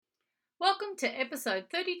Welcome to episode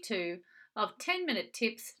 32 of 10-Minute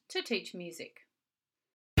Tips to Teach Music.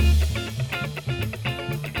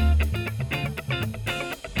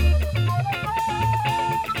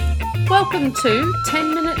 Welcome to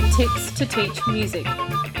 10-Minute Tips to Teach Music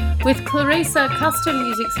with Clarissa Custom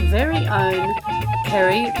Music's very own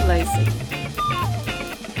Kerry Lacey.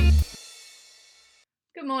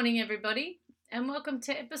 Good morning everybody and welcome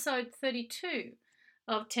to episode 32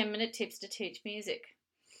 of 10-Minute Tips to Teach Music.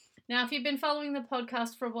 Now, if you've been following the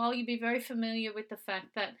podcast for a while, you'll be very familiar with the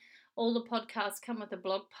fact that all the podcasts come with a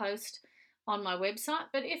blog post on my website.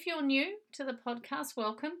 But if you're new to the podcast,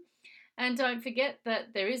 welcome. And don't forget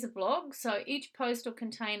that there is a blog. So each post will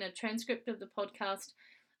contain a transcript of the podcast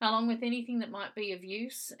along with anything that might be of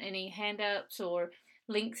use, any handouts or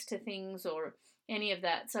links to things or any of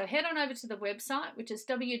that. So head on over to the website, which is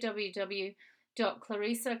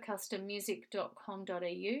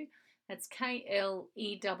www.clarissacustommusic.com.au. That's KLERRISA,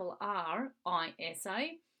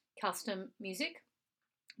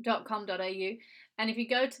 custommusic.com.au. And if you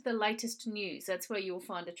go to the latest news, that's where you'll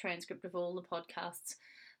find a transcript of all the podcasts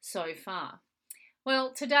so far.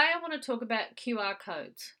 Well, today I want to talk about QR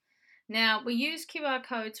codes. Now, we use QR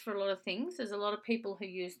codes for a lot of things. There's a lot of people who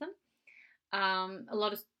use them. A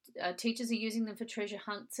lot of teachers are using them for treasure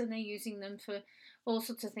hunts and they're using them for all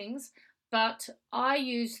sorts of things. But I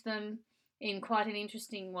use them in quite an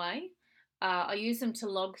interesting way. I use them to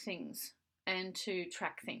log things and to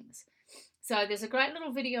track things. So there's a great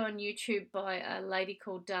little video on YouTube by a lady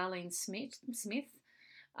called Darlene Smith.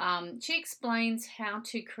 She explains how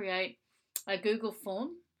to create a Google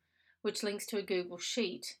form, which links to a Google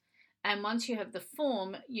Sheet. And once you have the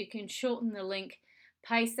form, you can shorten the link,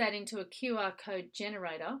 paste that into a QR code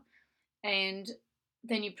generator, and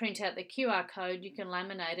then you print out the QR code, you can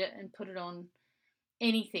laminate it and put it on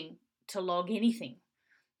anything to log anything.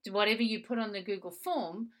 Whatever you put on the Google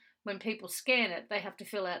form, when people scan it, they have to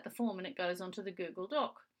fill out the form and it goes onto the Google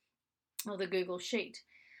Doc or the Google Sheet.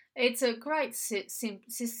 It's a great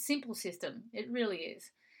simple system. It really is.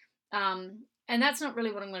 And that's not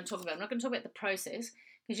really what I'm going to talk about. I'm not going to talk about the process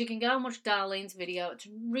because you can go and watch Darlene's video. It's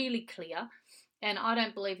really clear. And I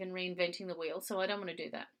don't believe in reinventing the wheel, so I don't want to do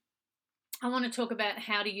that. I want to talk about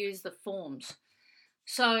how to use the forms.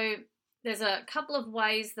 So there's a couple of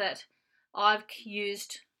ways that I've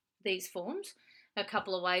used these forms, a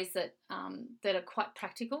couple of ways that are quite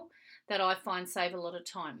practical that I find save a lot of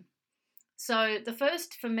time. So the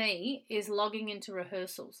first for me is logging into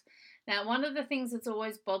rehearsals. Now, one of the things that's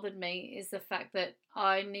always bothered me is the fact that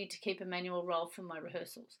I need to keep a manual roll for my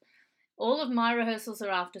rehearsals. All of my rehearsals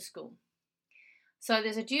are after school. So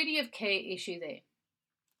there's a duty of care issue there.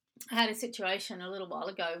 I had a situation a little while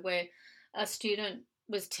ago where a student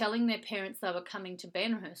was telling their parents they were coming to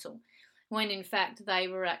band rehearsal when in fact they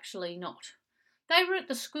were actually not. They were at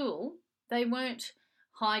the school, they weren't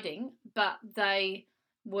hiding, but they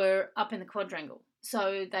were up in the quadrangle.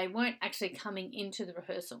 So they weren't actually coming into the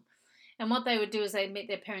rehearsal. And what they would do is they'd meet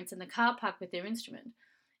their parents in the car park with their instrument.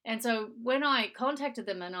 And so when I contacted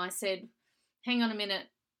them and I said, hang on a minute,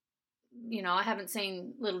 I haven't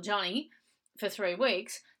seen little Johnny for 3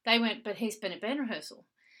 weeks, they went, but he's been at band rehearsal.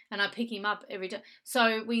 And I pick him up every day.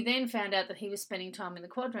 So we then found out that he was spending time in the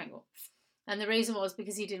quadrangle. And the reason was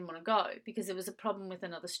because he didn't want to go, because there was a problem with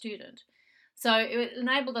another student. So it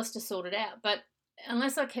enabled us to sort it out. But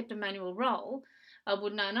unless I kept a manual roll, I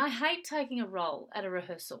wouldn't know. And I hate taking a roll at a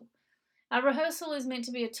rehearsal. A rehearsal is meant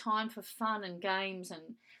to be a time for fun and games,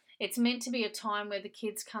 and it's meant to be a time where the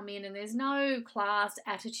kids come in and there's no class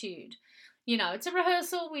attitude. It's a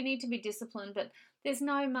rehearsal, we need to be disciplined, but there's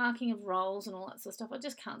no marking of rolls and all that sort of stuff. I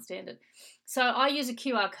just can't stand it. So I use a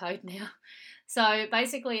QR code now. So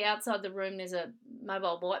basically outside the room there's a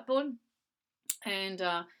mobile whiteboard and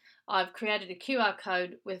I've created a QR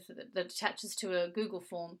code that attaches to a Google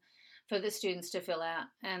form for the students to fill out,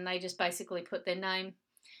 and they just basically put their name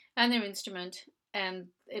and their instrument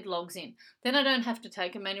and it logs in. Then I don't have to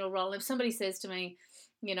take a manual roll. If somebody says to me,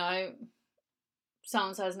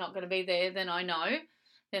 so-and-so's not going to be there, then I know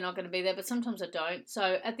they're not going to be there, but sometimes I don't.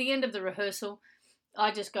 So at the end of the rehearsal,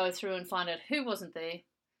 I just go through and find out who wasn't there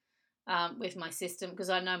with my system, because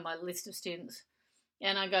I know my list of students,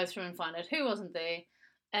 and I go through and find out who wasn't there,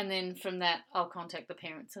 and then from that I'll contact the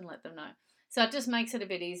parents and let them know. So it just makes it a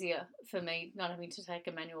bit easier for me not having to take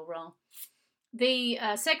a manual roll. The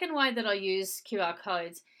second way that I use QR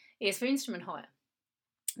codes is for instrument hire.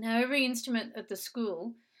 Now, every instrument at the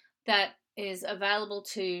school that is available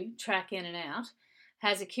to track in and out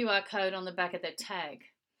has a QR code on the back of their tag.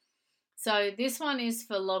 So this one is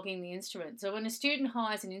for logging the instrument. So when a student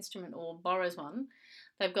hires an instrument or borrows one,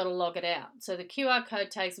 they've got to log it out. So the QR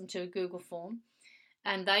code takes them to a Google form,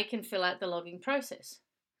 and they can fill out the logging process.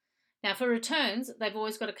 Now for returns, they've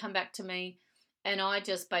always got to come back to me, and I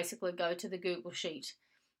just basically go to the Google Sheet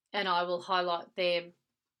and I will highlight their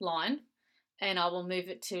line and I will move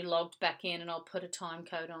it to logged back in, and I'll put a time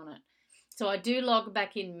code on it. So I do log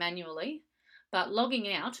back in manually, but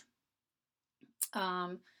logging out,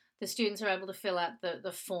 the students are able to fill out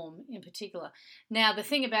the form in particular. Now, the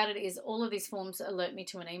thing about it is all of these forms alert me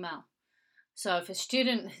to an email. So if a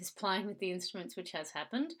student is playing with the instruments, which has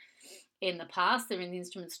happened in the past, they're in the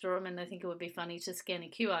instrument storeroom and they think it would be funny to scan a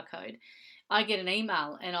QR code, I get an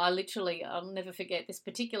email, and I'll never forget this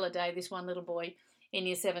particular day. This one little boy in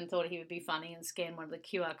year 7 thought he would be funny and scan one of the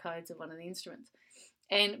QR codes of one of the instruments.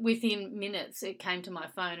 And within minutes, it came to my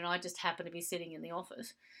phone, and I just happened to be sitting in the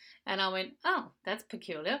office. And I went, oh, that's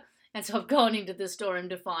peculiar. And so I've gone into the storeroom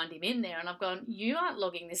to find him in there, and I've gone, you aren't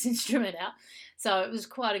logging this instrument out. So it was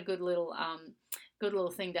quite a good little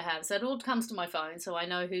thing to have. So it all comes to my phone, so I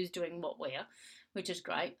know who's doing what where, which is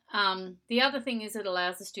great. The other thing is it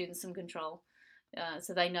allows the students some control,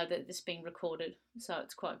 so they know that it's being recorded. So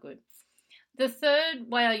it's quite good. The third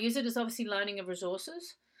way I use it is obviously loaning of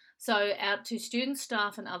resources. So out to students,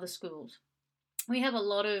 staff, and other schools. We have a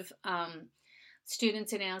lot of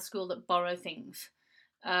students in our school that borrow things.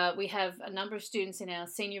 We have a number of students in our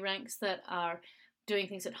senior ranks that are doing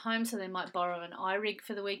things at home, so they might borrow an iRig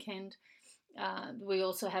for the weekend. We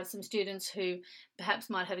also have some students who perhaps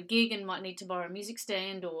might have a gig and might need to borrow a music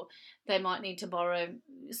stand, or they might need to borrow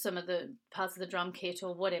some of the parts of the drum kit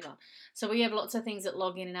or whatever. So we have lots of things that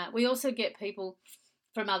log in and out. We also get people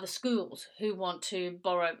from other schools who want to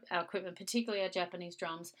borrow our equipment, particularly our Japanese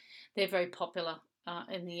drums. They're very popular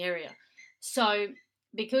in the area. So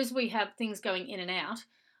because we have things going in and out,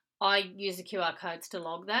 I use the QR codes to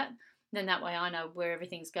log that. Then that way I know where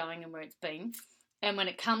everything's going and where it's been. And when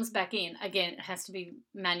it comes back in, again, it has to be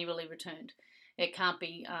manually returned. It can't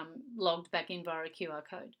be logged back in via a QR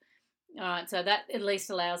code. All right, so that at least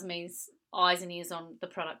allows me eyes and ears on the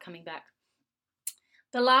product coming back.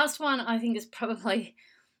 The last one I think has probably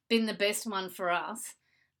been the best one for us,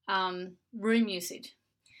 room usage.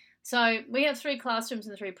 So we have 3 classrooms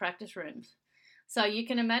and 3 practice rooms. So you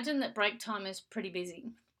can imagine that break time is pretty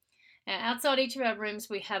busy. Now, outside each of our rooms,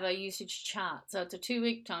 we have a usage chart. So it's a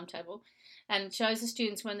 2-week timetable, and it shows the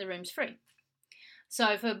students when the room's free.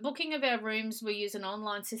 So for booking of our rooms, we use an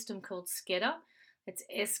online system called Skedda. It's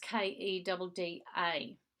SKEDDA.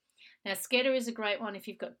 Now, Skedda is a great one if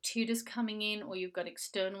you've got tutors coming in or you've got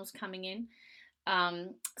externals coming in.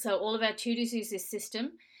 So all of our tutors use this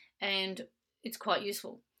system, and it's quite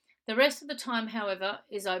useful. The rest of the time, however,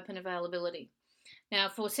 is open availability. Now,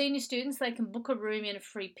 for senior students, they can book a room in a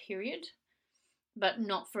free period, but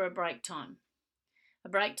not for a break time. A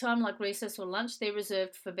break time, like recess or lunch, they're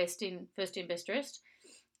reserved for first in, best dressed.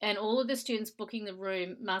 And all of the students booking the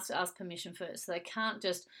room must ask permission first. So they can't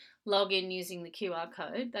just log in using the QR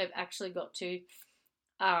code. They've actually got to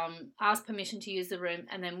ask permission to use the room.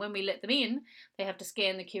 And then when we let them in, they have to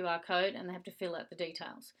scan the QR code and they have to fill out the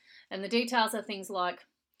details. And the details are things like,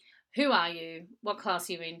 who are you? What class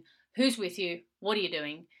are you in? Who's with you? What are you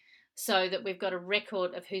doing? So that we've got a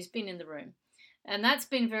record of who's been in the room. And that's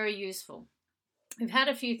been very useful. We've had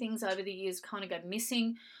a few things over the years kind of go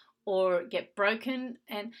missing or get broken,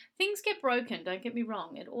 and things get broken, don't get me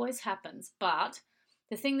wrong, it always happens, but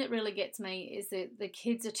the thing that really gets me is that the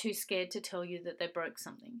kids are too scared to tell you that they broke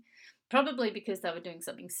something, probably because they were doing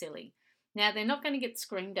something silly. Now, they're not going to get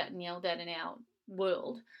screamed at and yelled at in our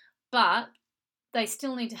world, but they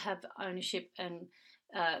still need to have ownership and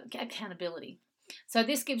accountability. So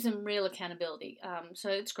this gives them real accountability, so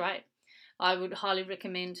it's great. I would highly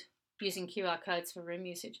recommend using QR codes for room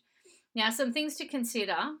usage. Now, some things to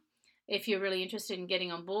consider if you're really interested in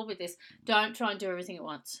getting on board with this. Don't try and do everything at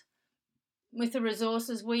once. With the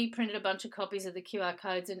resources, we printed a bunch of copies of the QR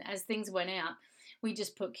codes, and as things went out, we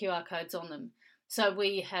just put QR codes on them. So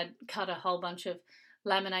we had cut a whole bunch of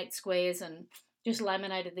laminate squares and just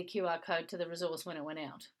laminated the QR code to the resource when it went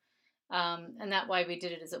out. And that way we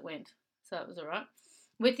did it as it went. So it was all right.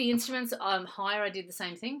 With the instruments, higher, I did the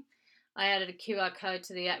same thing. I added a QR code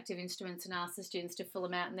to the active instruments and asked the students to fill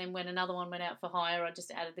them out, and then when another one went out for hire, I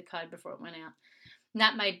just added the code before it went out. And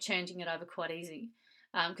that made changing it over quite easy.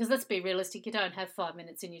 Because let's be realistic, you don't have 5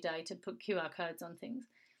 minutes in your day to put QR codes on things.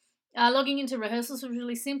 Logging into rehearsals was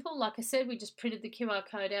really simple. Like I said, we just printed the QR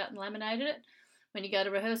code out and laminated it. When you go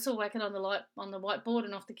to rehearsal, whack it on the whiteboard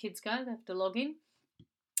and off the kids go. They have to log in.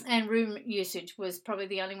 And room usage was probably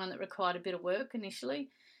the only one that required a bit of work initially.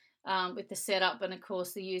 With the setup, and of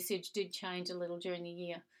course the usage did change a little during the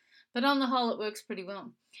year, but on the whole it works pretty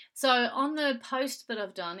well. So on the post that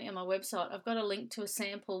I've done on my website, I've got a link to a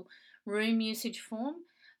sample room usage form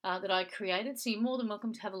that I created, so you're more than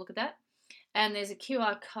welcome to have a look at that. And there's a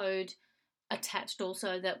QR code attached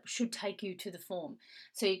also that should take you to the form,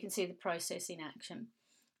 so you can see the process in action.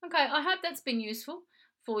 Okay, I hope that's been useful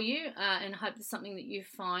for you, and I hope it's something that you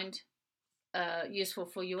find useful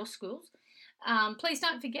for your schools. Please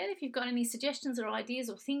don't forget, if you've got any suggestions or ideas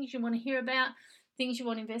or things you want to hear about, things you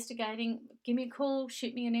want investigating, give me a call,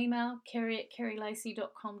 shoot me an email,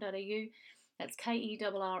 kerry@kerrylacey.com.au. That's KERRI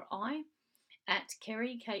at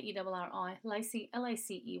Kerry, KERRI, Lacey,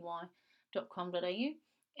 LACEY.com.au.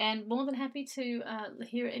 And more than happy to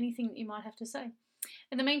hear anything that you might have to say.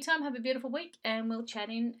 In the meantime, have a beautiful week, and we'll chat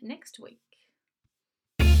in next week.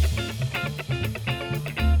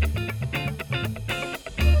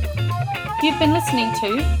 You've been listening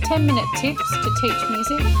to 10-Minute Tips to Teach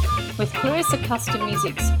Music with Clarissa Custom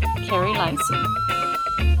Music's Kerry Lacey.